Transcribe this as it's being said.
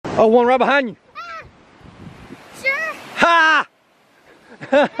Oh, one right behind you. Sure. Ha!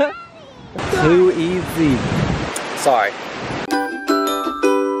 Too easy. Sorry.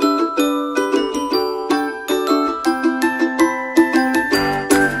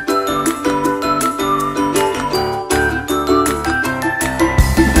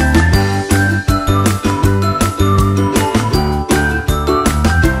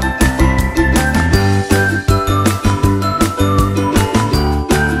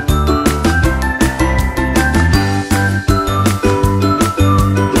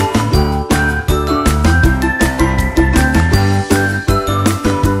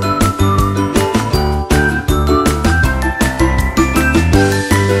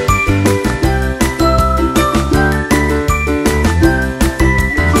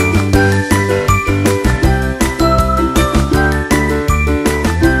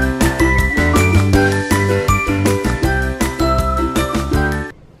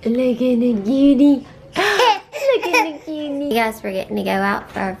 Guys, we're getting to go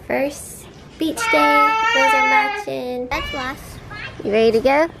out for our first beach day. Girls are matching. That's us. You ready to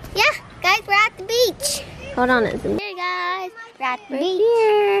go? Yeah, guys, we're at the beach. Hold on, it's here, guys. We're at the beach.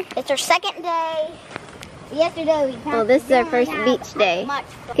 Here. It's our second day. Yesterday we this is our first beach day.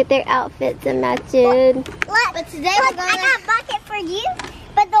 Get their outfits and matching. But today we're going. I got a bucket for you,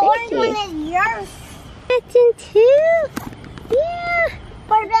 but the orange one is yours. Matching too. Yeah.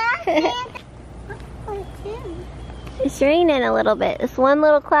 For that. It's raining a little bit. It's one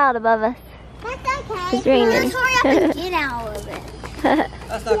little cloud above us. That's okay. It's raining. Let's hurry up and get out of it.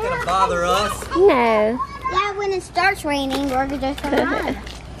 That's not going to bother us. No. Yeah, when it starts raining, we're just going to run.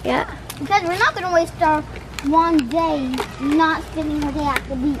 Yeah. Because we're not going to waste our one day not spending our day at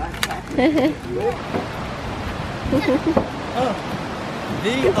the beach.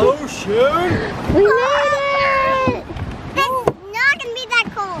 The ocean. We made it. It's not going to be that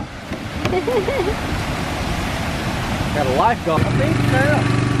cold. Got a lifeguard. I think now.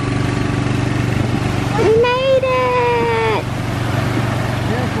 We made it!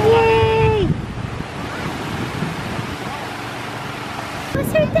 Yay!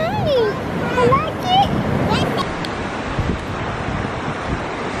 What's her name? I like it.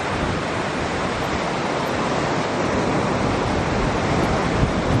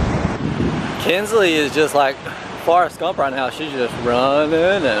 Kinsley is just like Forrest Gump right now. She's just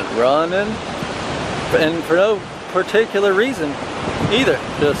running and running. And for no particular reason either,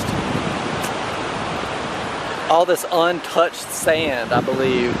 just all this untouched sand. I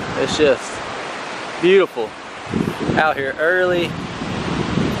believe it's just beautiful out here early.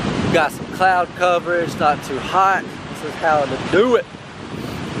 Got some cloud coverage, not too hot. This is how to do it.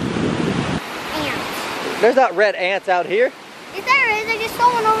 Ants. There's not red ants out here. Yes, there is. I just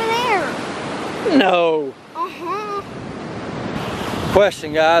saw one over there. No.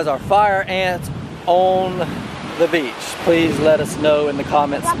 Question, guys, are fire ants on the beach? Please let us know in the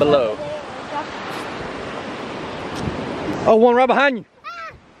comments below. Oh, one right behind you.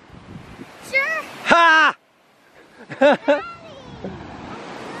 Sure. Ha!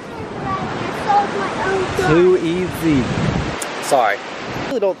 Too easy. Sorry. I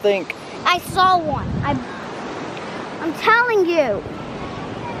really don't think. I saw one. I'm telling you.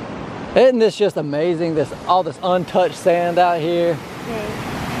 Isn't this just amazing? All this untouched sand out here.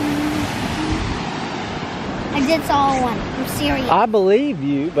 I did saw one. I'm serious. I believe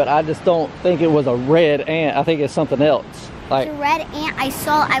you, but I just don't think it was a red ant. I think it's something else. Like it's a red ant.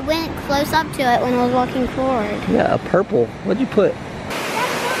 I went close up to it when I was walking forward. Yeah, a purple. What'd you put?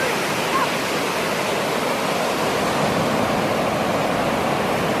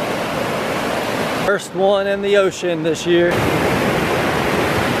 First one in the ocean this year.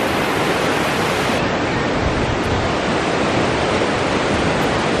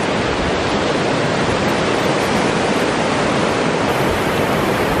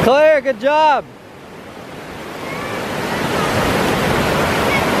 Claire, good job.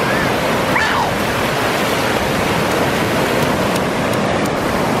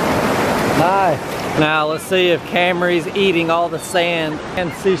 Nice. Now let's see if Kamrey's eating all the sand.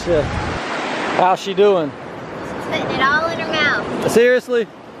 And Sisha, how's she doing? She's putting it all in her mouth. Seriously?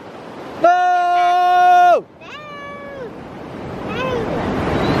 No!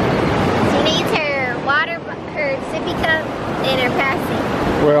 She needs her water, her sippy cup, and her passy.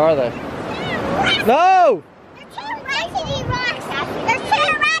 Where are they? No! They're two rackety rocks. They're two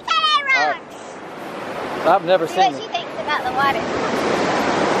rackety rocks. I've never See seen what it. she thinks about the water.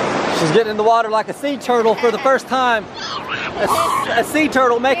 She's getting in the water like a sea turtle for the first time. A sea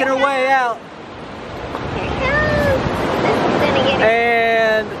turtle making her way out. Here it comes. This is gonna get her.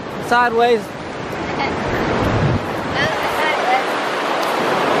 And sideways. Oh, I thought it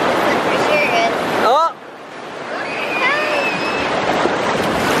was.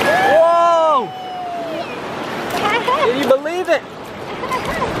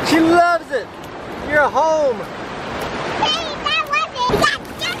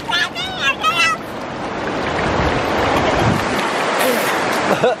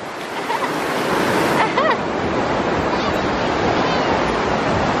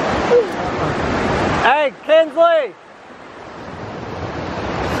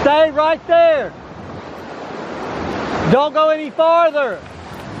 Stay right there. Don't go any farther.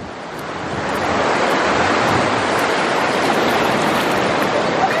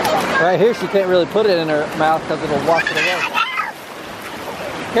 Right here, she can't really put it in her mouth because it'll wash it away.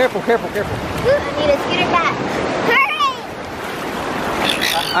 Careful, careful, careful. Ooh, I need to scoot her back. Hurry!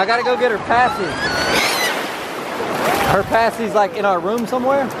 I gotta go get her passy. Her passy's like in our room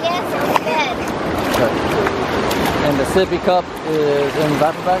somewhere? Yes, on the bed. Okay. And the sippy cup is in the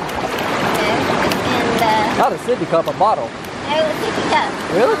diaper bag? And not a sippy cup, a bottle. no, a sippy cup.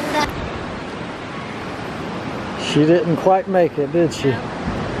 Really? She didn't quite make it, did she? No.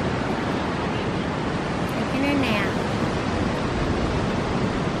 Taking her nap.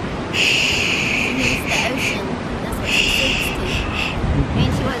 She needs the ocean. That's what she sleeps to.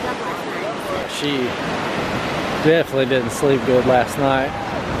 And she woke up last night. So. She definitely didn't sleep good last night.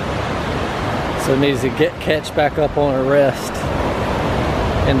 So needs to catch back up on her rest.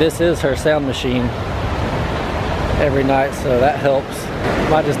 And this is her sound machine every night, so that helps.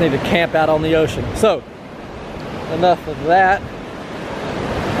 Might just need to camp out on the ocean. So, enough of that.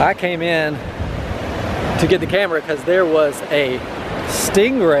 I came in to get the camera because there was a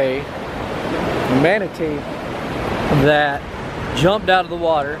stingray manatee that jumped out of the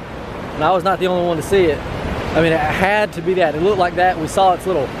water, and I was not the only one to see it. I mean, it had to be that. It looked like that. We saw its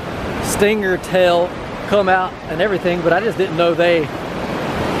little stinger tail come out and everything, but I just didn't know they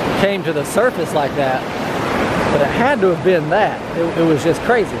came to the surface like that. But it had to have been that. It was just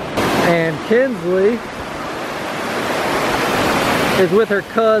crazy. And Kinsley is with her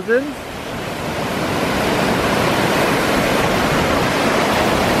cousins.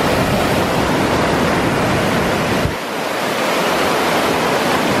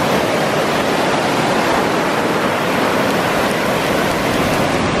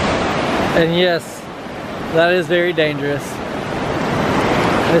 And yes, that is very dangerous.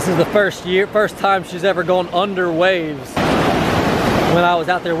 This is the first time she's ever gone under waves. When I was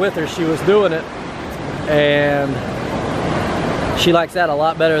out there with her, she was doing it, and she likes that a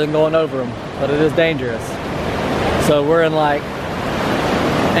lot better than going over them, but it is dangerous. So we're in like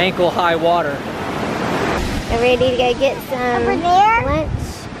ankle high water. We're ready to go get some lunch.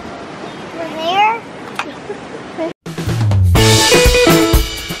 Over there?